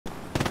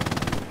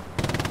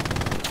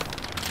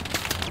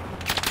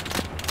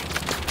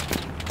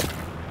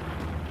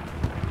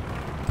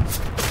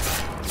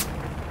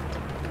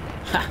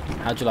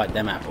How'd you like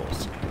them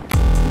apples?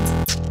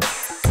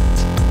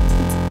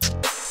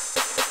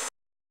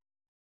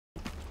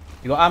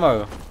 You got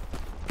ammo?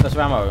 There's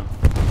ammo.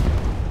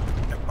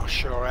 I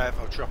sure have.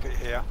 I'll drop it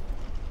here.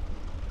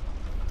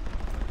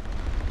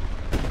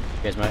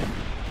 Cheers, mate.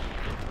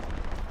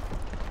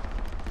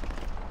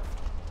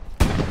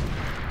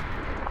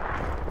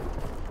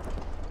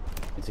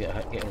 Need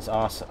to get his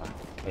arse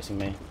facing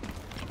me.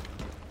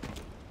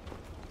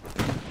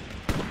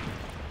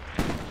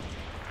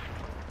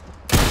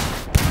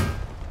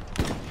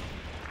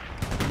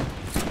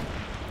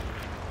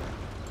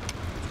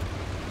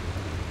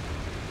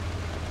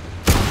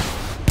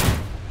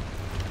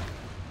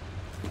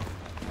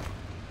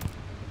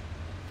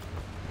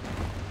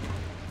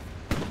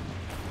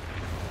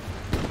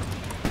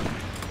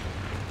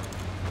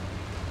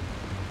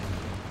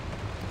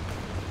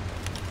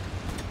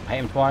 I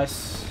hit him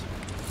twice.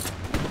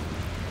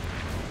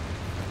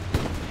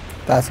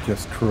 That's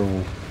just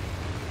cruel.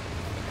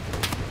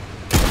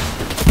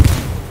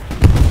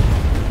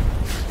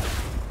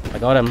 I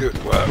got him.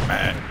 Good work,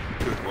 man.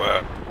 Good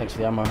work. Thanks for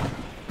the ammo.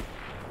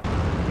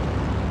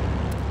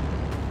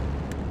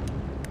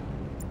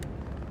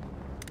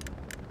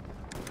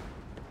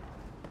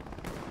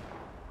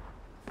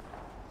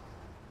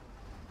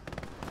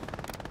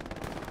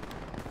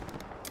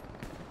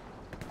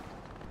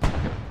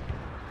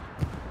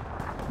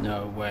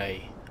 No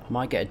way. I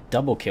might get a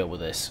double kill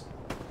with this.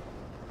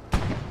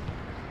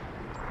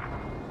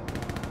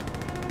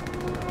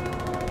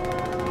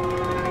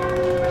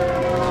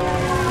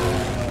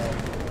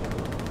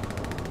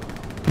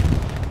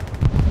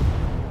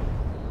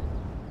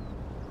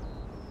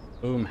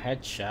 Boom,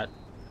 headshot.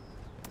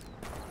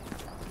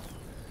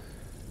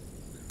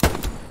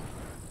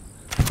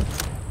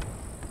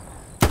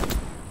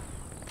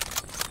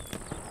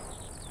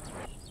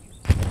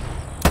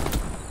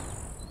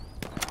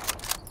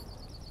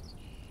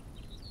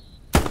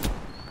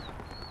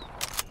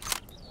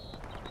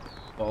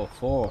 Oh,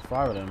 4 or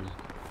 5 of them.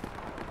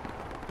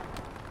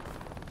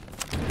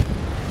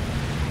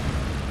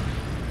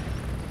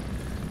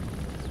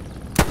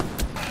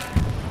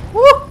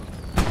 Woo!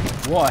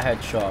 What a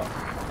headshot.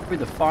 Through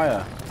the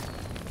fire.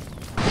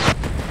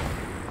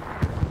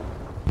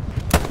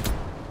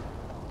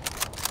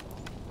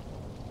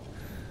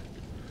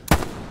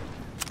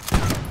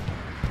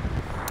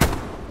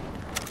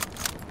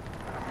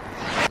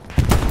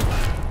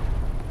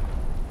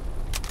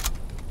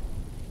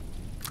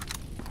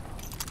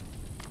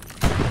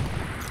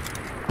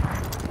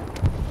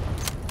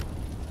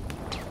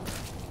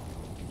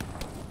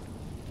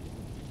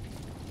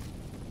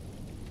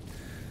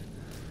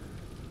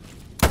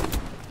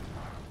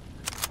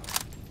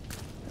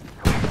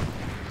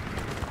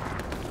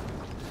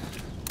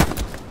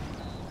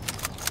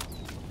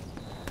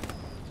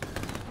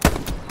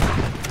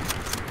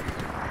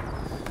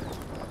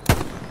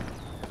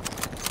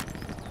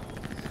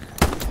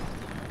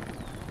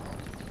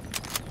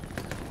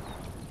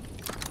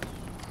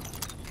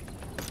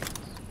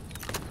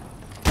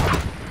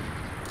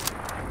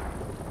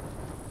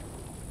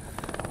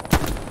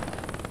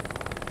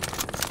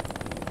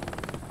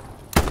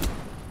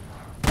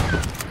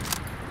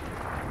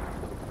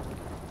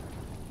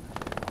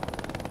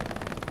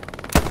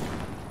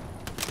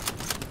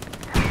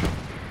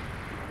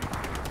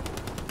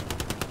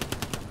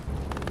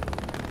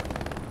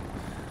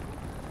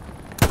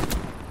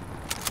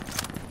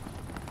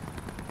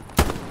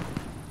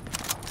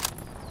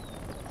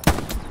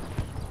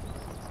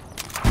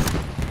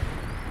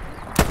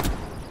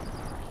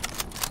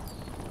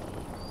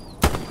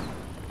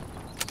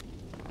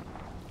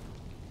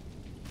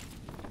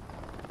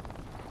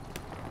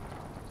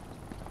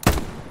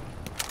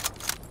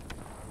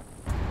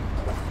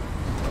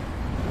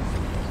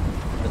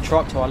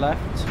 Truck to our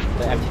left,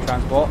 the empty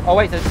transport. Oh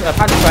wait, there's a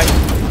pantry crate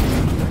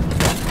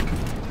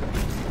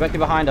directly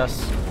behind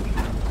us.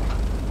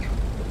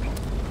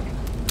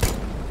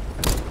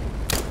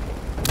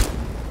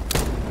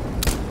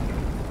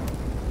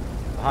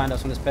 Behind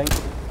us on this ping.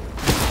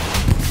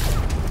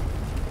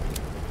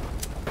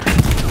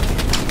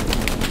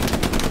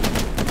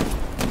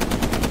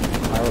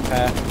 I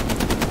repair.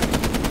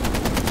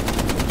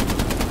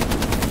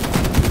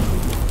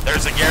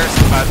 There's a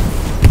garrison bud.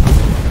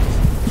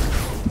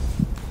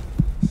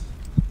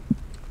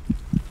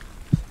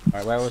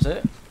 Alright, where was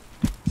it?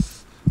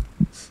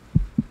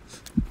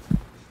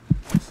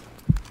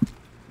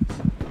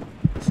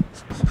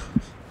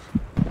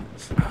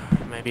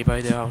 Maybe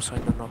by the house, I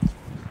don't know.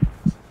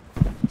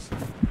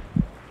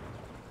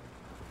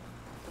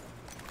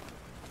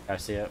 I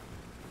see it.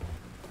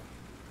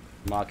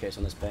 Mark it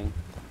on this ping.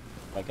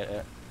 If I get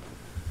it.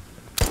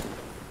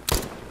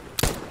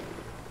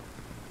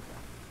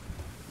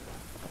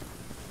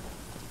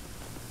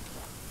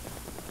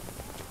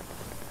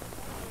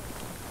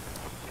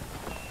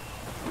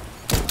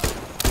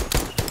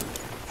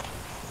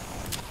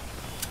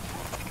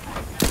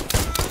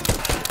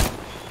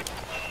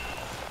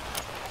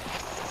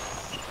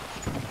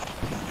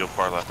 Go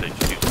far left, HQ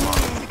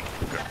spawn.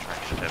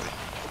 Traction heavy.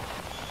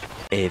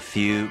 A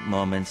few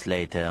moments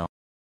later.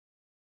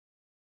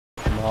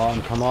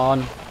 on, come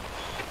on.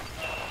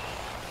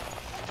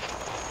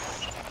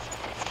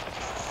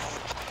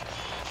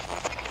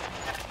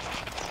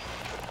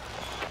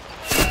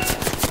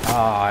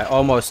 Ah, I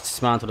almost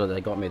dismantled it.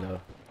 They got me though.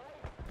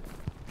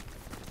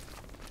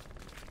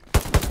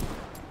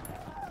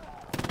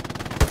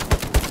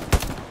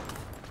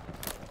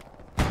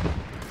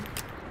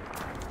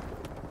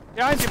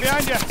 Behind you,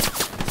 behind you!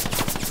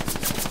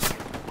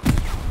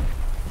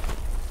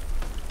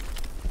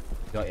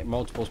 Got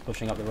multiples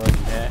pushing up the road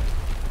from here.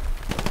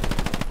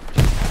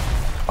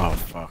 Oh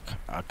fuck.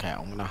 Okay,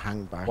 I'm gonna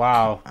hang back.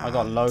 Wow, I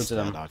got loads of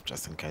them. stand out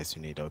just in case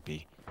you need OP.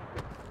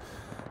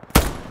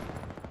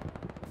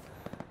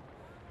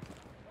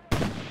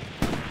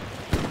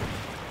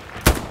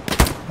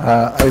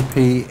 OP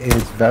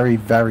is very,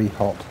 very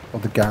hot. Or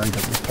the Gary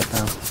that we put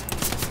down.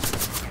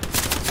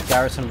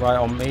 Garrison right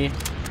on me.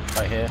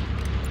 Right here.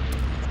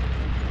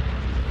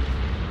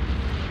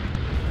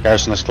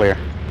 Garrison is clear.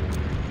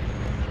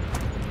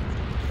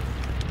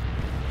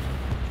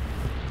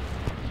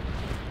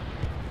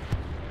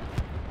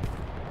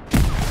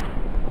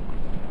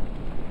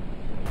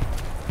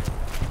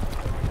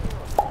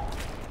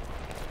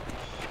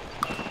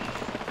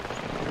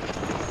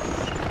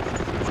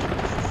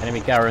 Enemy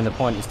Garra in the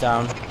point is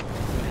down.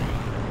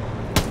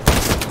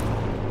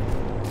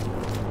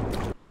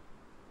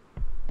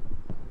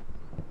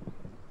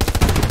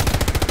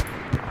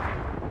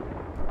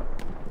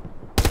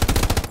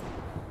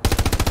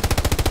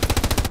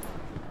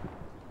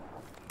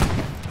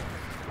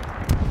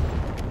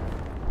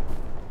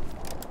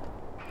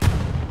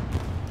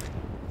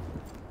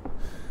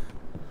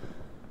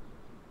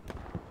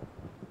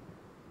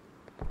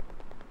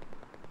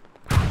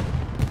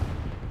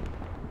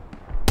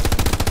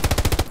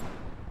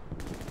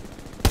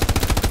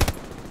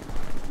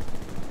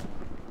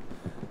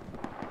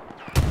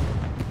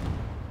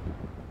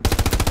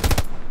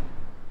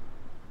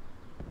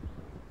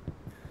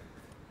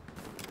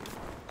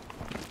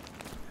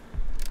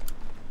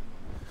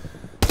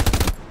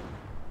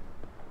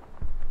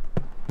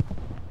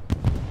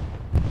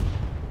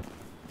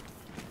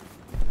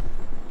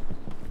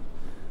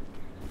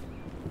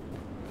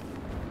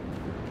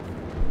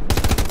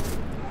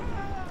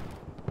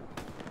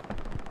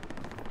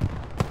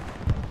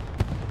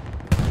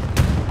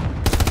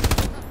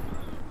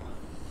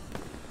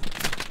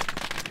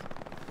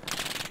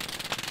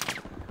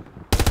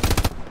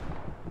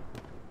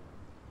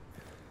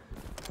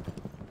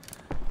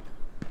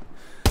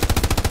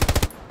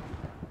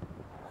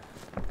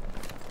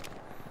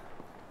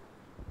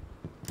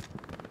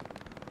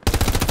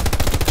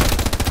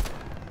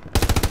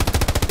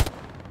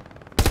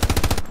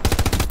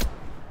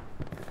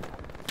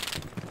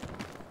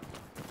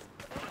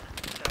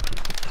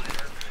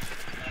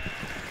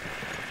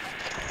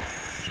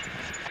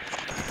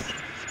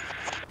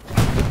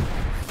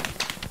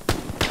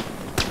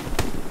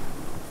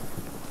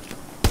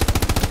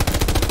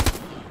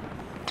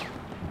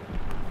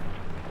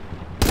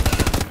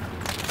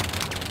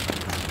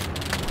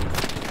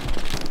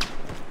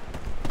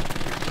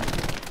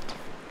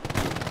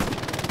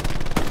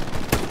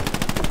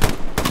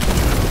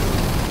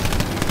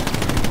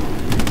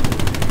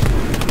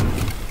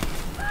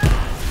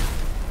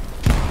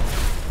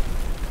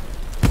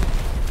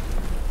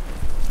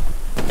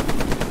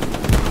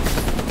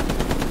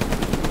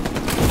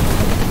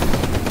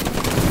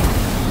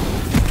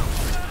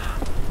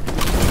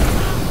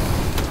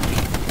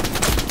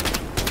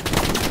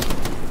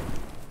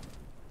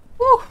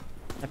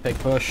 Big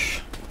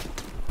push.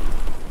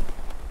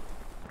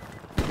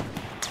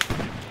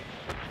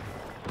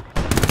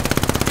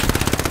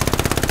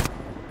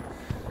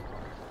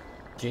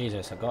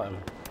 Jesus, I got him.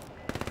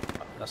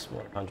 That's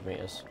what, 100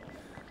 meters.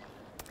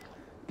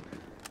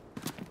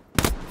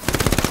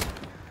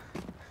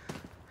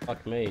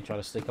 Fuck me, trying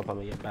to sneak up on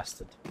me, you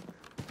bastard.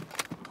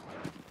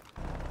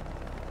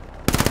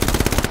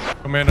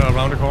 Come in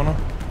around the corner.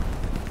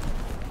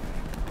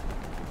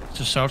 It's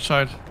the south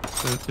side.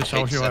 This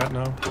house you're at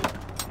now.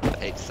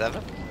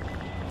 8-7.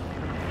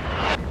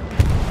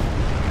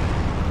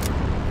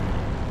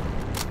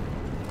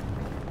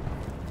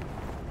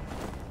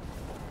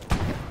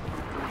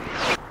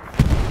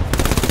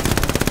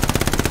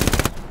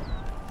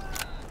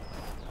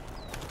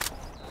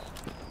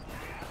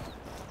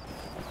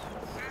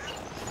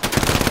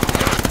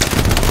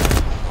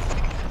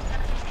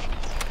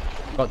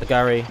 Got the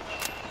Gary.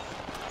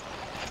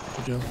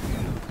 Good job.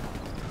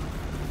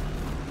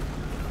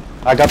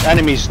 I got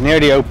enemies near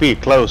the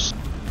OP, close.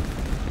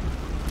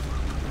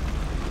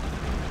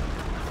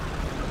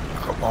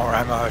 Got more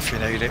ammo if you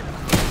need it.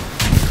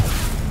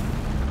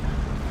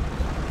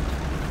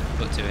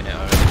 Put 2 in it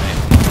already, mate.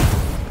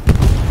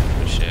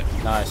 Good shit.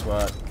 Nice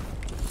work.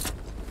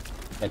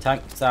 Okay,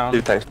 tank down.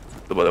 2 tanks,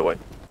 by the way.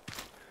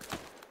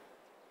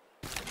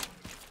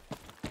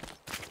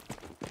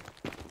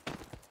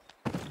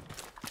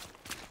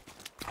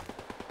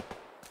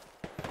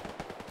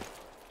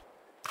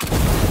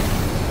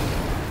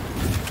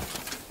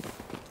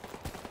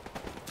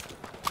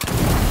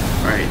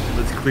 Alright, so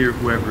let's clear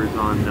whoever's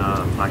on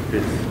Black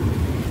Biz.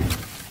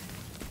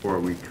 before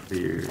we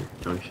clear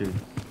junction.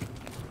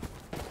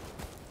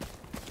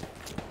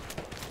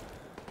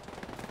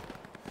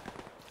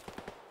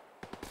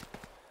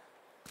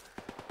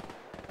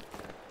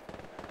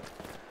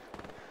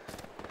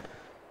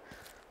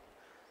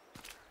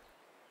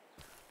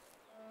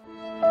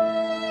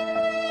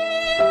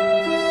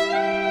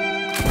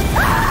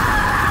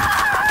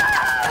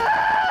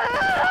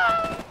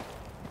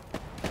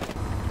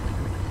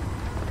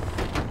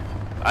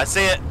 I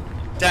see it.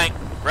 Tank,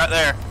 right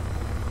there.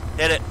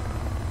 Hit it.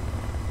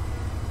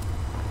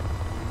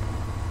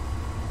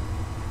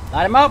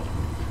 Light him up.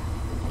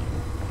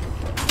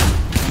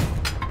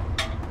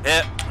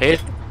 Hit.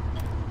 Hit.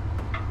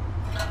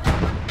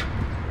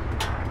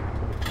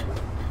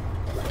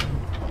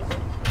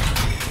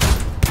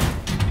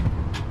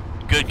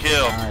 Good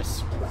kill. Nice.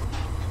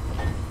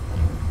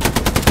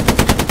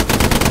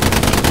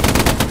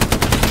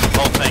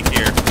 Whole tank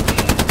here.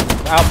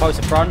 Outpost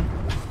in front.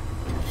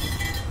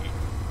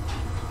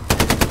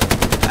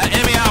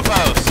 Enemy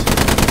outpost.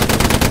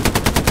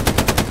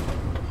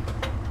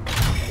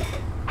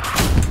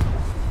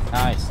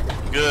 Nice.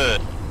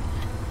 Good.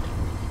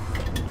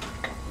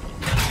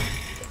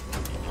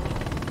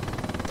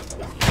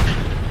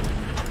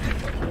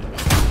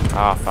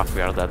 Ah, fuck,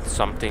 we are dead.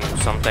 Some tank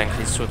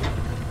is shooting.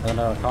 I don't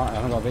know, I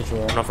haven't got a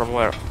visual. No, from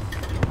where? I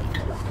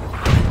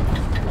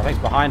think it's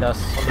behind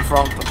us. From the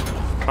front.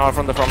 No,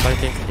 from the front, I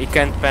think. He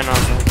can't pen us,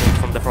 I think,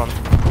 from the front.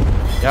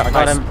 Yeah, I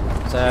got nice. him.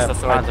 It's He's the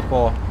threat. behind the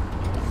four.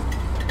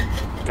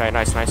 Okay,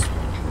 nice, nice.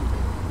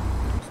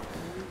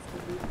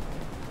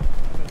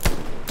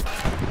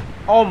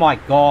 Oh my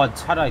god,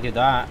 how did I do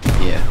that?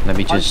 Yeah, let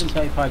me just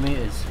 135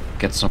 meters.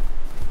 get some.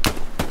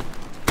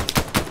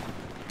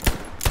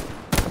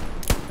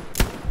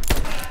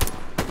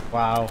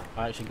 Wow,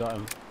 I actually got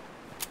him.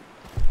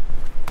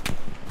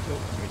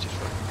 Let me just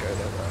fucking go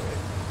there right away.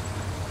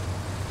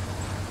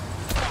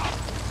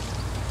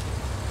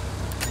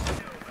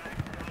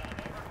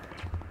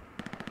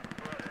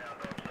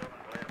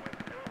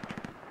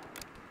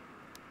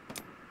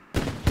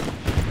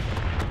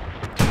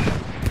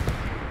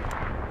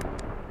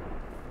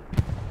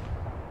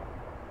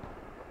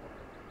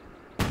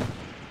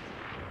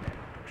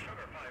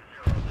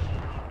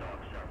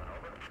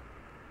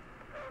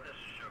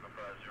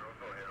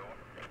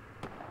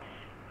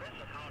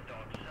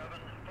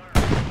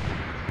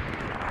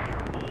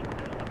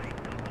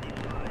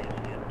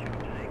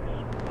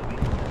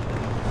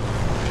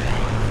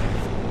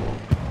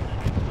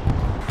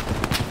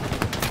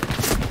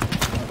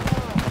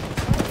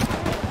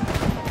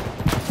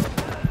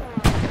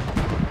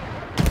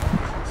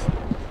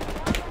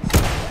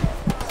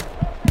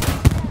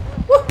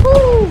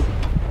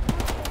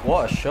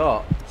 What a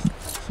shot.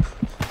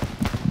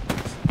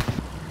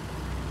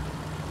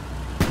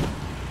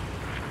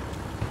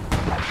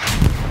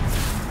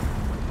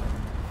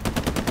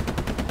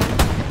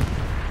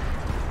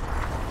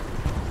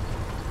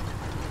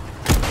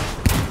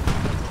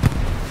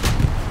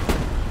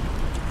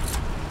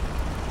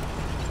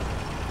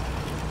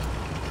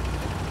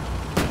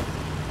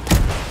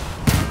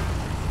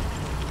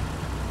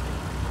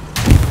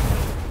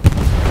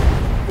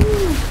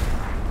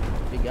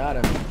 We got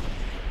him.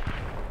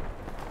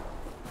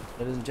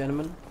 Ladies and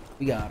gentlemen,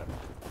 we got him.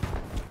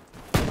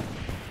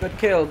 Good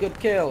kill, good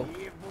kill.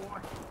 Yeah, boy.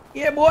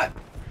 Yeah, boy.